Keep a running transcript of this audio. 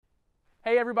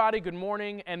Hey everybody, good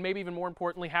morning, and maybe even more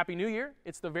importantly, Happy New Year.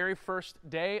 It's the very first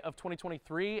day of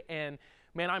 2023, and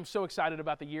man, I'm so excited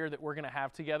about the year that we're going to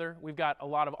have together. We've got a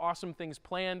lot of awesome things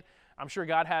planned. I'm sure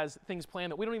God has things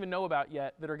planned that we don't even know about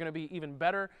yet that are going to be even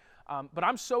better. But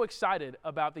I'm so excited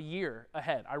about the year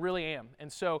ahead. I really am.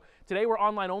 And so today we're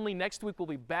online only. Next week we'll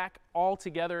be back all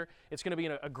together. It's going to be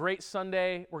a great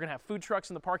Sunday. We're going to have food trucks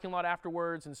in the parking lot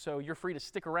afterwards, and so you're free to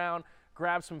stick around,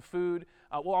 grab some food.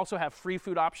 We'll also have free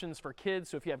food options for kids,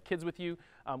 so if you have kids with you,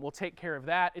 we'll take care of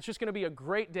that. It's just going to be a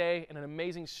great day and an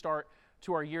amazing start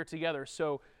to our year together.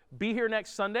 So be here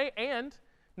next Sunday, and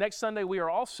next Sunday we are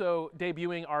also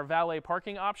debuting our valet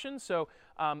parking option. So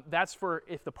that's for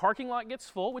if the parking lot gets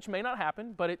full, which may not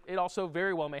happen, but it also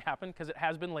very well may happen because it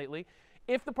has been lately.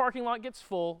 If the parking lot gets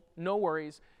full, no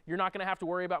worries. You're not going to have to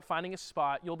worry about finding a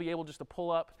spot. You'll be able just to pull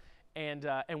up and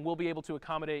we'll be able to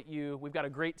accommodate you. We've got a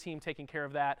great team taking care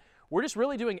of that. We're just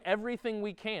really doing everything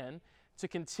we can to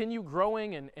continue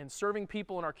growing and serving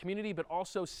people in our community, but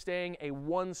also staying a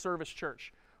one-service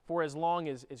church for as long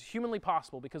as humanly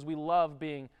possible because we love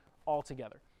being all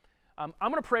together. I'm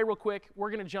going to pray real quick. We're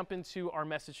going to jump into our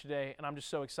message today, and I'm just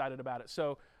so excited about it.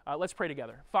 So let's pray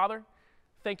together. Father,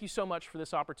 thank you so much for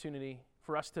this opportunity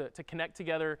for us to connect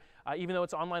together. Even though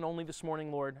it's online only this morning,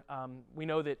 Lord, we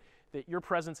know that your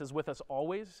presence is with us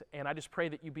always, and I just pray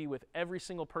that you be with every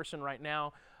single person right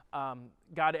now.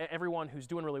 God, everyone who's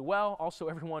doing really well, also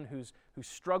everyone who's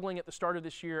struggling at the start of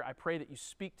this year, I pray that you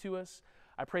speak to us.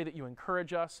 I pray that you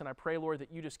encourage us, and I pray, Lord,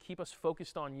 that you just keep us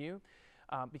focused on you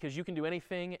because you can do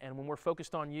anything, and when we're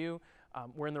focused on you,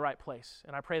 we're in the right place.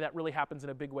 And I pray that really happens in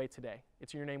a big way today.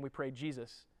 It's in your name we pray,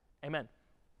 Jesus. Amen.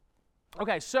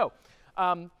 Okay, so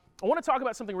I want to talk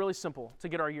about something really simple to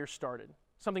get our year started.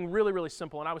 Something really, really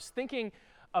simple. And I was thinking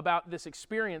about this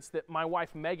experience that my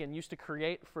wife Megan used to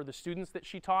create for the students that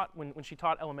she taught when she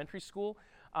taught elementary school.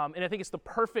 And I think it's the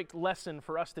perfect lesson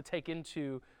for us to take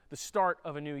into the start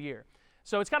of a new year.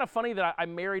 So it's kind of funny that I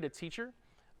married a teacher.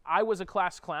 I was a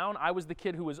class clown. I was the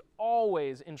kid who was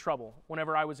always in trouble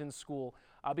whenever I was in school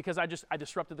because I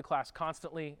disrupted the class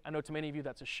constantly. I know to many of you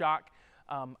that's a shock.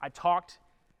 I talked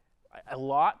a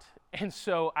lot, and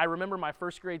so I remember my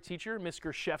first grade teacher, Miss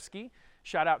Gershevsky.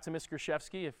 Shout out to Miss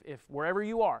Gershevsky if wherever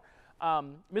you are.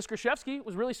 Miss Gershevsky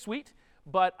was really sweet,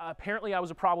 but apparently I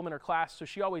was a problem in her class, so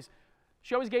she always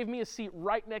gave me a seat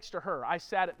right next to her. I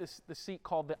sat at the seat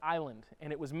called the Island,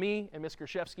 and it was me and Miss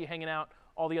Gershevsky hanging out,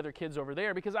 all the other kids over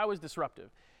there, because I was disruptive.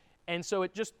 And so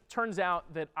it just turns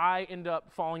out that I end up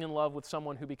falling in love with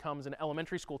someone who becomes an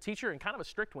elementary school teacher, and kind of a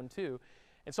strict one too.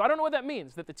 And so I don't know what that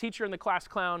means, that the teacher and the class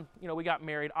clown, we got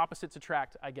married, opposites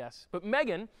attract, I guess. But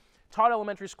Megan taught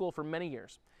elementary school for many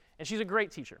years, and she's a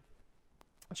great teacher.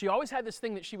 She always had this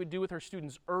thing that she would do with her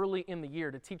students early in the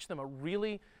year to teach them a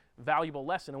really valuable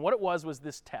lesson. And what it was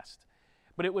this test.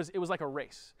 But it was like a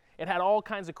race. It had all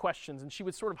kinds of questions, and she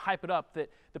would sort of hype it up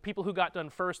that the people who got done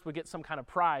first would get some kind of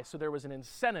prize, so there was an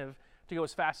incentive to go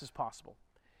as fast as possible.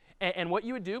 And what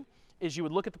you would do is you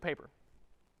would look at the paper,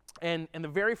 and the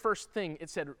very first thing, it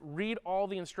said, read all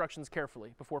the instructions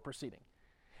carefully before proceeding.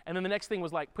 And then the next thing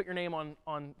was like, put your name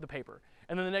on the paper.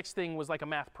 And then the next thing was like a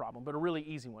math problem, but a really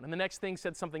easy one. And the next thing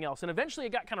said something else. And eventually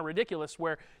it got kind of ridiculous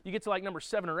where you get to like number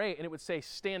 7 or 8 and it would say,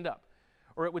 stand up.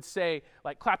 Or it would say,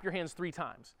 like, clap your hands 3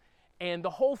 times. And the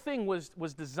whole thing was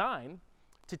designed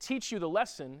to teach you the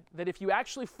lesson that if you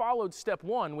actually followed step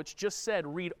 1, which just said,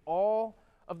 read all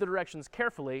of the directions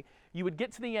carefully, you would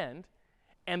get to the end.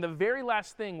 And the very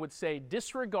last thing would say,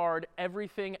 disregard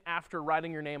everything after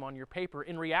writing your name on your paper.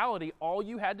 In reality, all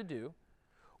you had to do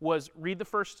was read the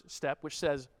first step, which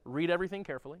says, read everything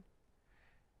carefully,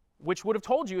 which would have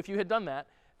told you, if you had done that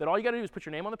all you got to do is put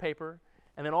your name on the paper,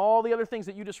 and then all the other things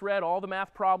that you just read, all the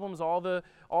math problems, all the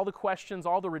questions,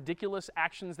 all the ridiculous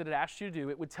actions that it asked you to do,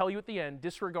 it would tell you at the end,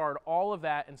 disregard all of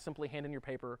that and simply hand in your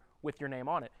paper with your name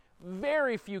on it.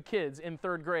 Very few kids in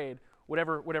 3rd grade would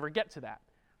ever get to that.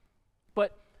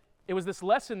 But it was this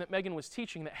lesson that Megan was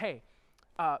teaching that, hey,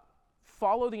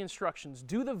 follow the instructions.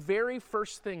 Do the very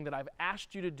first thing that I've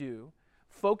asked you to do.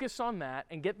 Focus on that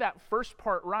and get that first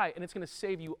part right, and it's going to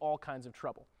save you all kinds of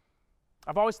trouble.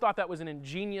 I've always thought that was an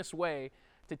ingenious way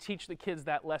to teach the kids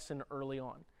that lesson early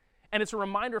on. And it's a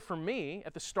reminder for me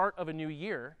at the start of a new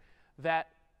year that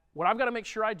what I've got to make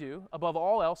sure I do, above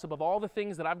all else, above all the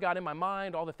things that I've got in my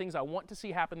mind, all the things I want to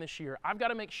see happen this year, I've got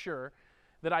to make sure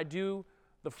that I do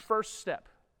the first step,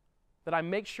 that I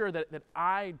make sure that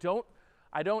I don't,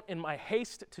 in my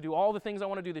haste to do all the things I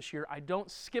want to do this year, I don't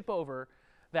skip over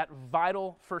that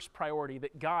vital first priority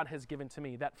that God has given to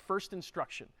me, that first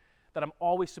instruction that I'm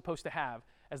always supposed to have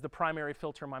as the primary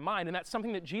filter in my mind. And that's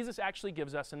something that Jesus actually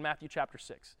gives us in Matthew chapter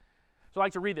 6. So I'd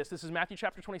like to read this. This is Matthew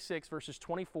chapter 26, verses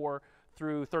 24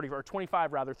 through 30, or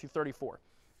 25 rather, through 34.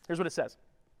 Here's what it says.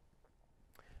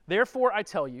 Therefore I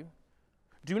tell you,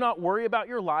 do not worry about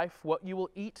your life, what you will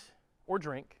eat or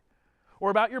drink, or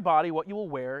about your body, what you will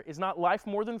wear. Is not life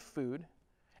more than food,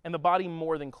 and the body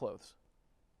more than clothes?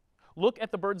 Look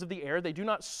at the birds of the air. They do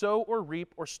not sow or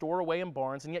reap or store away in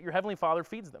barns, and yet your heavenly Father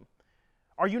feeds them.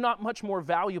 Are you not much more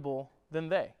valuable than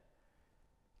they?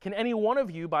 Can any one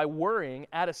of you, by worrying,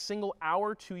 add a single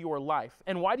hour to your life?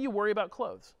 And why do you worry about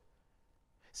clothes?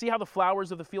 See how the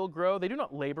flowers of the field grow? They do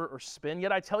not labor or spin.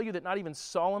 Yet I tell you that not even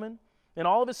Solomon, in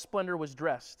all of his splendor, was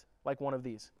dressed like one of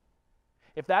these.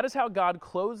 If that is how God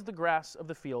clothes the grass of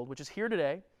the field, which is here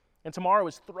today, and tomorrow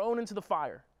is thrown into the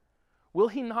fire, will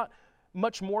he not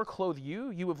much more clothe you,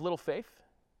 you of little faith?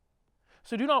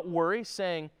 So do not worry,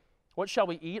 saying, what shall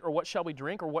we eat, or what shall we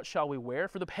drink, or what shall we wear?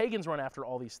 For the pagans run after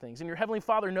all these things, and your heavenly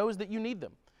Father knows that you need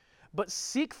them. But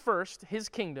seek first his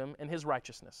kingdom and his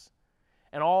righteousness,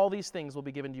 and all these things will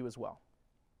be given to you as well.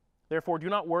 Therefore do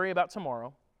not worry about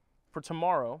tomorrow, for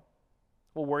tomorrow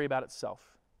will worry about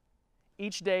itself.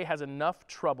 Each day has enough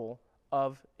trouble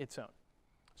of its own.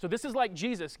 So this is like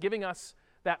Jesus giving us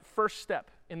that first step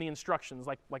in the instructions,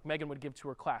 like Megan would give to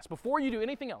her class. Before you do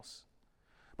anything else,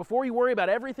 before you worry about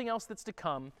everything else that's to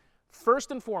come,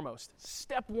 first and foremost,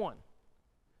 step one,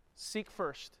 seek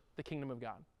first the kingdom of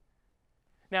God.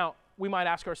 Now, we might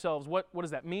ask ourselves, what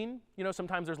does that mean? You know,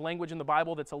 sometimes there's language in the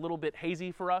Bible that's a little bit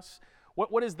hazy for us.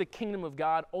 What does the kingdom of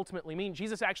God ultimately mean?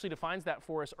 Jesus actually defines that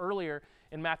for us earlier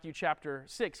in Matthew chapter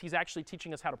 6. He's actually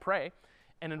teaching us how to pray.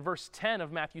 And in verse 10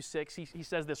 of Matthew 6, he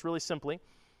says this really simply,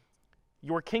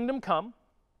 your kingdom come,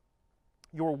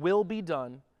 your will be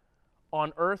done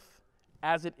on earth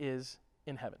as it is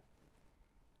in heaven.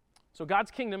 So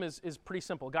God's kingdom is pretty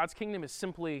simple. God's kingdom is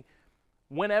simply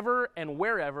whenever and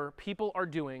wherever people are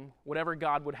doing whatever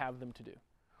God would have them to do.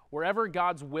 Wherever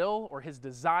God's will or his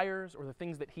desires or the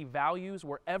things that he values,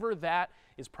 wherever that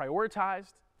is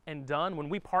prioritized and done, when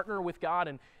we partner with God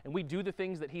and we do the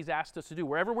things that he's asked us to do,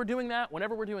 wherever we're doing that,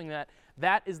 whenever we're doing that,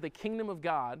 that is the kingdom of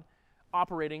God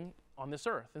operating on this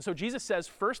earth. And so Jesus says,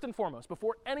 first and foremost,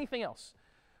 before anything else,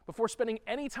 before spending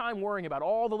any time worrying about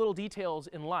all the little details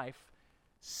in life,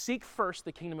 seek first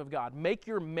the kingdom of God. Make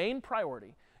your main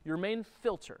priority, your main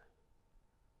filter,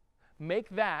 make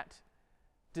that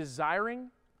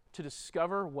desiring to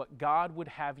discover what God would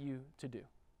have you to do.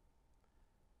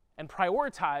 And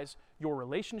prioritize your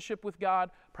relationship with God,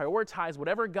 prioritize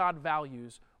whatever God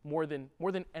values more than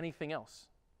anything else.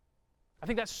 I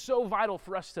think that's so vital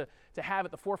for us to have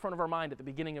at the forefront of our mind at the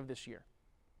beginning of this year.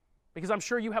 Because I'm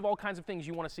sure you have all kinds of things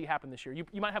you want to see happen this year.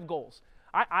 You might have goals.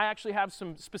 I actually have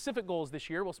some specific goals this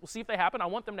year. We'll see if they happen. I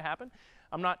want them to happen.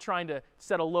 I'm not trying to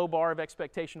set a low bar of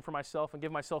expectation for myself and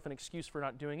give myself an excuse for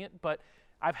not doing it, but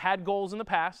I've had goals in the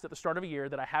past at the start of a year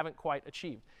that I haven't quite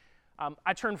achieved.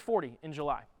 I turned 40 in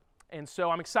July, and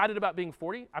so I'm excited about being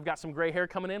 40. I've got some gray hair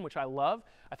coming in, which I love.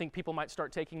 I think people might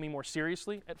start taking me more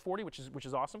seriously at 40, which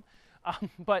is awesome.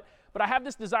 But I have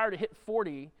this desire to hit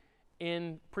 40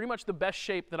 in pretty much the best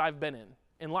shape that I've been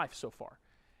in life so far.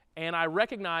 And I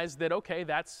recognize that, okay,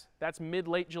 that's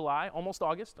mid-late July, almost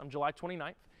August. I'm July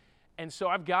 29th. And so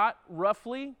I've got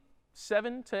roughly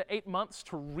 7 to 8 months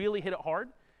to really hit it hard,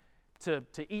 to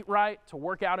eat right, to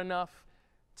work out enough,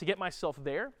 to get myself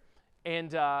there.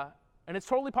 And it's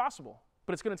totally possible,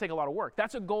 but it's going to take a lot of work.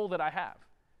 That's a goal that I have.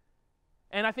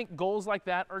 And I think goals like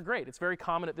that are great. It's very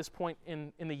common at this point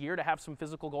in the year to have some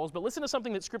physical goals. But listen to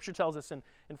something that Scripture tells us in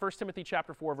 1 Timothy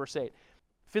chapter 4, verse 8.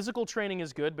 Physical training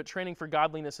is good, but training for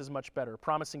godliness is much better,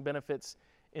 promising benefits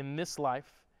in this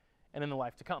life and in the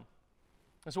life to come.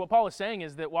 And so what Paul is saying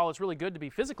is that while it's really good to be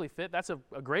physically fit, that's a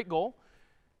great goal.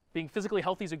 Being physically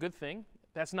healthy is a good thing.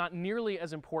 That's not nearly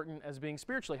as important as being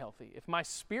spiritually healthy. If my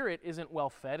spirit isn't well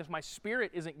fed, if my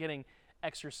spirit isn't getting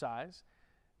exercise,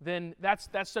 then that's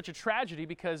such a tragedy,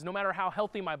 because no matter how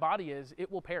healthy my body is, it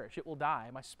will perish, it will die.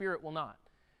 My spirit will not.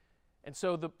 And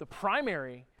so the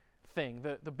primary thing,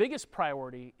 the biggest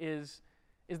priority is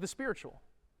the spiritual,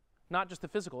 not just the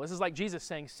physical. This is like Jesus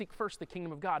saying, seek first the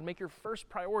kingdom of God. Make your first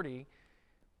priority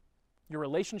your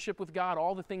relationship with God,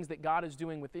 all the things that God is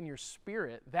doing within your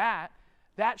spirit. That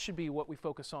should be what we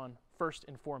focus on first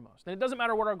and foremost. And it doesn't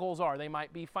matter what our goals are. They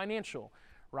might be financial,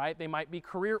 right? They might be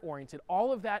career-oriented.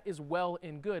 All of that is well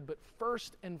and good, but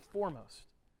first and foremost,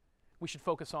 we should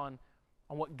focus on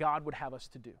what God would have us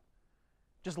to do.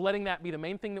 Just letting that be the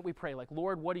main thing that we pray, like,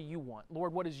 Lord, what do you want?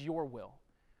 Lord, what is your will?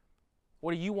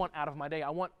 What do you want out of my day?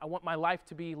 I want my life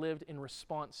to be lived in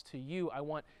response to you. I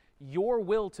want your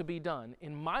will to be done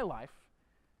in my life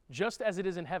just as it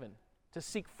is in heaven, to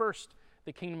seek first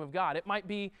the kingdom of God. It might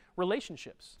be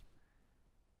relationships.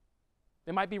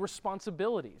 They might be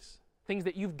responsibilities, things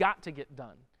that you've got to get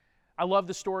done. I love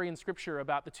the story in Scripture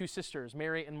about the two sisters,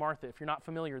 Mary and Martha. If you're not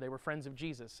familiar, they were friends of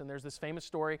Jesus. And there's this famous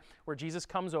story where Jesus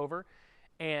comes over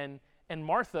and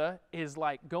Martha is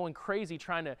like going crazy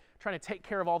trying to take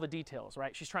care of all the details,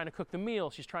 right? She's trying to cook the meal.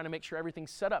 She's trying to make sure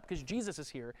everything's set up because Jesus is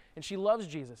here and she loves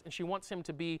Jesus and she wants him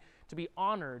to be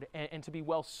honored and to be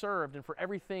well served and for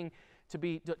everything to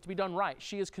be done right.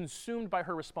 She is consumed by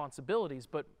her responsibilities,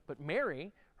 but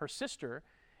Mary, her sister,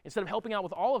 instead of helping out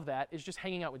with all of that, is just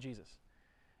hanging out with Jesus.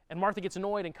 And Martha gets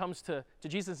annoyed and comes to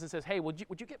Jesus and says, hey, would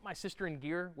you get my sister in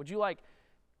gear? Would you like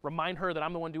remind her that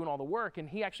I'm the one doing all the work? And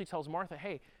he actually tells Martha,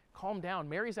 hey, calm down.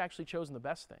 Mary's actually chosen the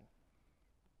best thing.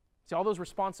 See, all those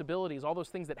responsibilities, all those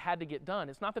things that had to get done,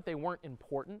 it's not that they weren't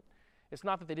important. It's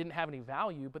not that they didn't have any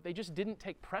value, but they just didn't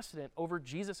take precedent over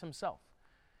Jesus himself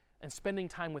and spending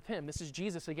time with him. This is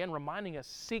Jesus, again, reminding us,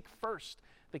 seek first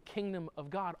the kingdom of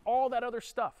God. All that other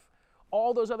stuff,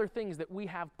 all those other things that we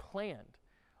have planned,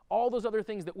 all those other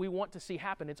things that we want to see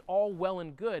happen, it's all well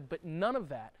and good, but none of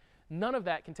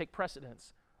that can take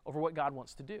precedence over what God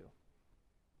wants to do.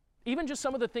 Even just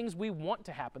some of the things we want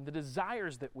to happen, the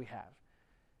desires that we have.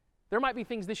 There might be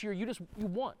things this year you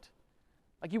want.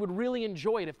 Like you would really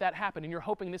enjoy it if that happened and you're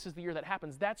hoping this is the year that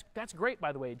happens. That's great,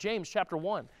 by the way. James chapter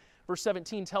 1, verse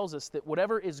 17 tells us that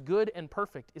whatever is good and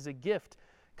perfect is a gift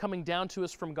coming down to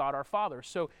us from God our Father.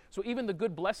 So even the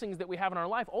good blessings that we have in our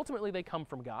life, ultimately they come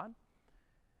from God.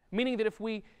 Meaning that if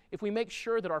we make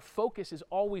sure that our focus is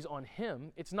always on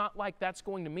him, it's not like that's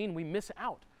going to mean we miss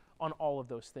out on all of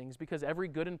those things because every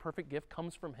good and perfect gift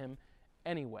comes from him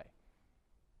anyway.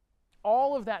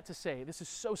 All of that to say, this is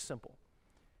so simple.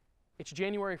 It's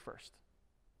January 1st.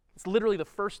 It's literally the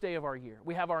first day of our year.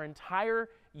 We have our entire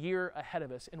year ahead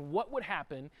of us. And what would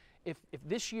happen if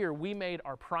this year we made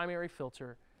our primary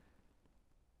filter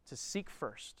to seek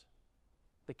first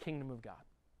the kingdom of God?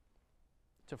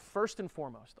 To first and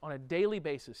foremost, on a daily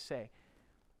basis, say,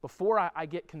 before I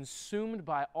get consumed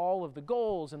by all of the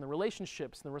goals and the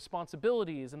relationships and the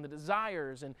responsibilities and the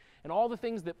desires and all the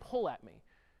things that pull at me,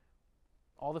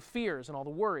 all the fears and all the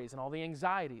worries and all the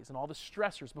anxieties and all the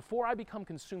stressors, before I become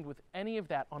consumed with any of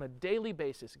that on a daily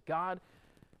basis, God,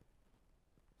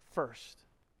 first,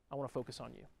 I want to focus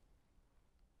on you.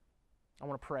 I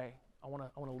want to pray. I want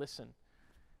to listen.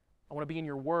 I want to be in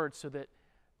your word so that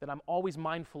I'm always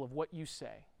mindful of what you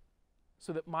say,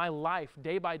 so that my life,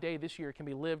 day by day this year, can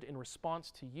be lived in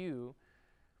response to you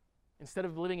instead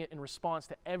of living it in response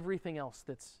to everything else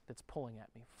that's pulling at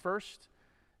me. First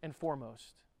and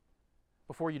foremost,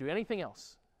 before you do anything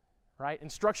else, right?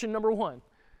 Instruction number 1,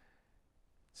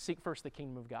 seek first the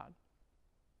kingdom of God.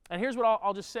 And here's what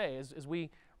I'll just say as we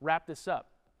wrap this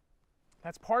up.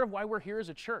 That's part of why we're here as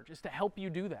a church, is to help you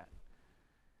do that.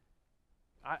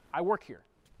 I work here.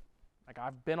 Like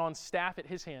I've been on staff at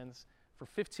His Hands for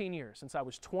 15 years, since I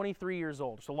was 23 years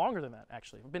old. So longer than that,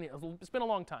 actually. It's been a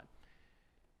long time.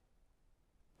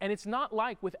 And it's not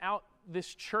like without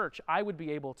this church, I would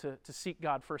be able to seek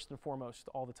God first and foremost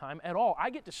all the time at all.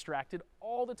 I get distracted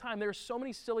all the time. There are so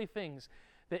many silly things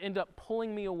that end up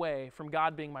pulling me away from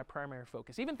God being my primary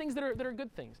focus. Even things that are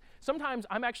good things. Sometimes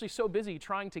I'm actually so busy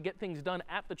trying to get things done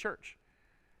at the church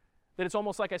that it's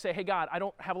almost like I say, hey God, I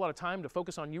don't have a lot of time to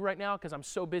focus on you right now because I'm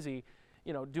so busy,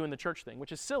 doing the church thing,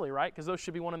 which is silly, right? Because those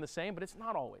should be one and the same, but it's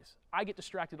not always. I get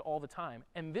distracted all the time.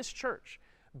 And this church,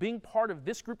 being part of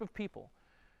this group of people,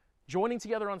 joining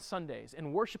together on Sundays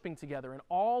and worshiping together and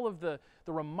all of the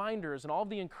reminders and all of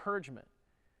the encouragement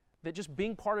that just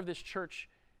being part of this church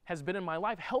has been in my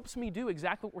life helps me do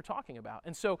exactly what we're talking about.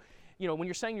 And so, when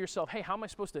you're saying to yourself, hey, how am I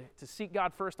supposed to seek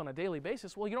God first on a daily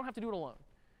basis? Well, you don't have to do it alone.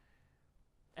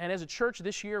 And as a church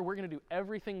this year, we're going to do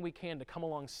everything we can to come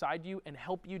alongside you and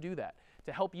help you do that,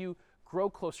 to help you grow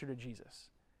closer to Jesus,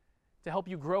 to help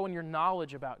you grow in your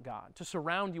knowledge about God, to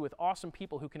surround you with awesome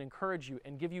people who can encourage you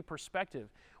and give you perspective.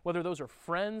 Whether those are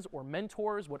friends or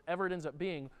mentors, whatever it ends up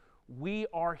being, we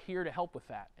are here to help with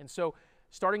that. And so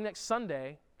starting next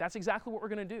Sunday, that's exactly what we're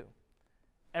going to do.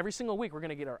 Every single week, we're going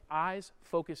to get our eyes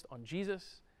focused on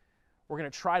Jesus. We're going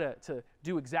to try to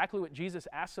do exactly what Jesus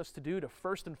asks us to do, to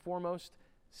first and foremost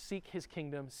seek His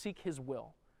kingdom, seek His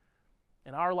will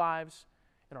in our lives,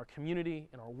 in our community,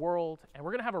 in our world, and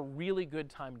we're going to have a really good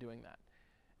time doing that.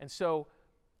 And so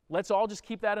let's all just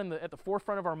keep that at the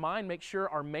forefront of our mind, make sure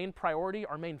our main priority,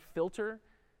 our main filter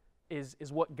is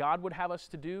what God would have us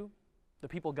to do, the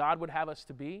people God would have us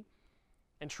to be,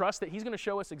 and trust that He's going to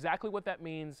show us exactly what that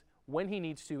means when He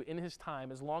needs to in His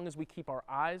time, as long as we keep our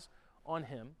eyes on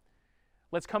Him.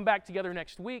 Let's come back together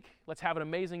next week. Let's have an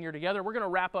amazing year together. We're going to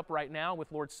wrap up right now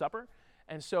with Lord's Supper.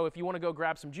 And so if you want to go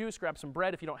grab some juice, grab some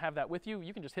bread, if you don't have that with you,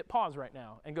 you can just hit pause right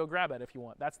now and go grab it if you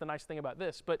want. That's the nice thing about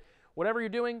this. But whatever you're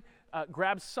doing,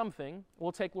 grab something.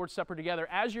 We'll take Lord's Supper together.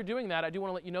 As you're doing that, I do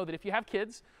want to let you know that if you have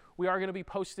kids, we are going to be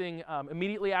posting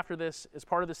immediately after this, as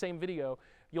part of the same video,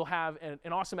 you'll have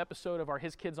an awesome episode of our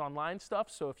His Kids Online stuff.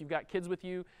 So if you've got kids with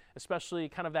you, especially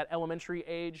kind of that elementary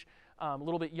age, a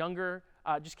little bit younger,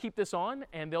 just keep this on,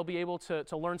 and they'll be able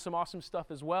to learn some awesome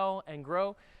stuff as well and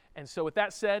grow. And so with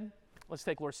that said, let's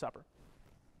take Lord's Supper.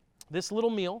 This little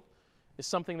meal is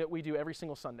something that we do every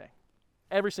single Sunday.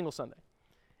 Every single Sunday.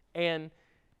 And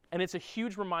it's a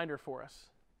huge reminder for us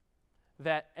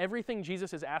that everything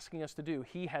Jesus is asking us to do,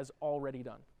 he has already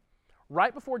done.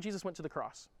 Right before Jesus went to the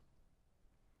cross,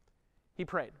 he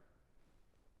prayed.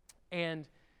 And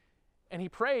he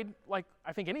prayed like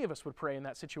I think any of us would pray in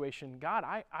that situation. God,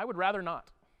 I would rather not.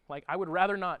 Like, I would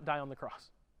rather not die on the cross.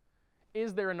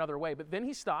 Is there another way? But then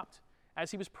he stopped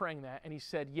as he was praying that, and he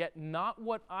said, yet not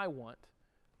what I want,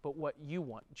 but what you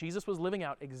want. Jesus was living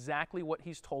out exactly what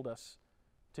he's told us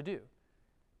to do.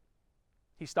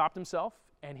 He stopped himself,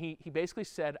 and he basically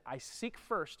said, I seek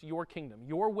first your kingdom,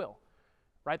 your will.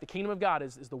 Right? The kingdom of God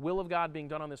is the will of God being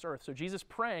done on this earth. So Jesus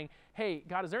praying, hey,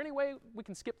 God, is there any way we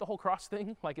can skip the whole cross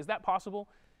thing? Like, is that possible?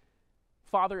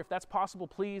 Father, if that's possible,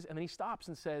 please. And then he stops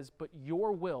and says, but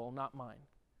your will, not mine.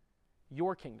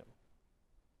 Your kingdom.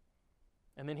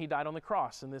 And then he died on the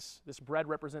cross, and this bread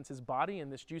represents his body,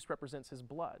 and this juice represents his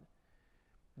blood.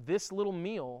 This little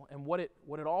meal and what it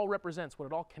all represents, what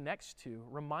it all connects to,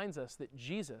 reminds us that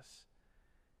Jesus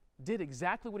did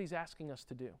exactly what he's asking us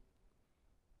to do.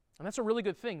 And that's a really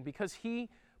good thing, because he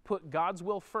put God's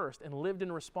will first and lived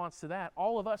in response to that.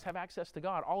 All of us have access to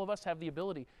God. All of us have the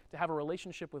ability to have a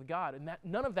relationship with God, and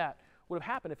none of that would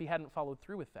have happened if he hadn't followed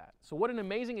through with that. So what an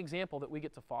amazing example that we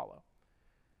get to follow.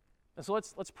 And so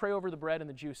let's pray over the bread and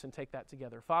the juice and take that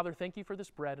together. Father, thank you for this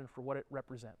bread and for what it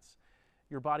represents.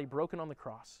 Your body broken on the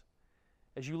cross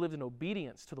as you lived in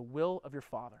obedience to the will of your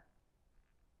Father.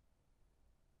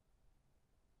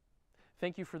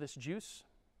 Thank you for this juice,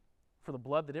 for the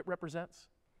blood that it represents,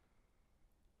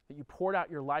 that you poured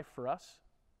out your life for us.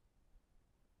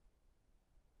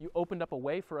 You opened up a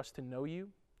way for us to know you,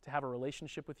 to have a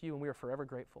relationship with you, and we are forever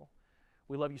grateful.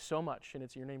 We love you so much, and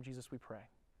it's in your name, Jesus, we pray.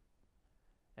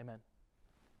 Amen.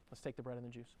 Let's take the bread and the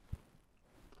juice.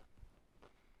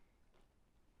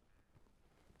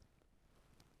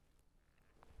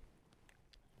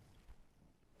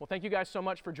 Well, thank you guys so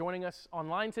much for joining us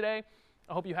online today.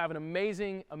 I hope you have an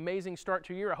amazing, amazing start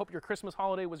to your year. I hope your Christmas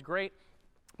holiday was great.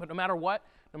 But no matter what,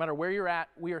 no matter where you're at,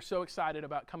 we are so excited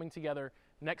about coming together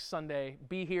next Sunday.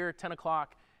 Be here, 10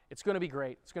 o'clock. It's going to be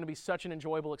great. It's going to be such an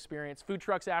enjoyable experience. Food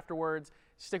trucks afterwards.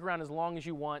 Stick around as long as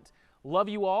you want. Love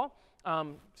you all.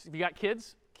 If you got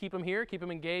kids, keep them here. Keep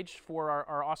them engaged for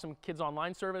our awesome Kids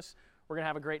Online service. We're going to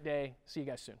have a great day. See you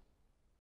guys soon.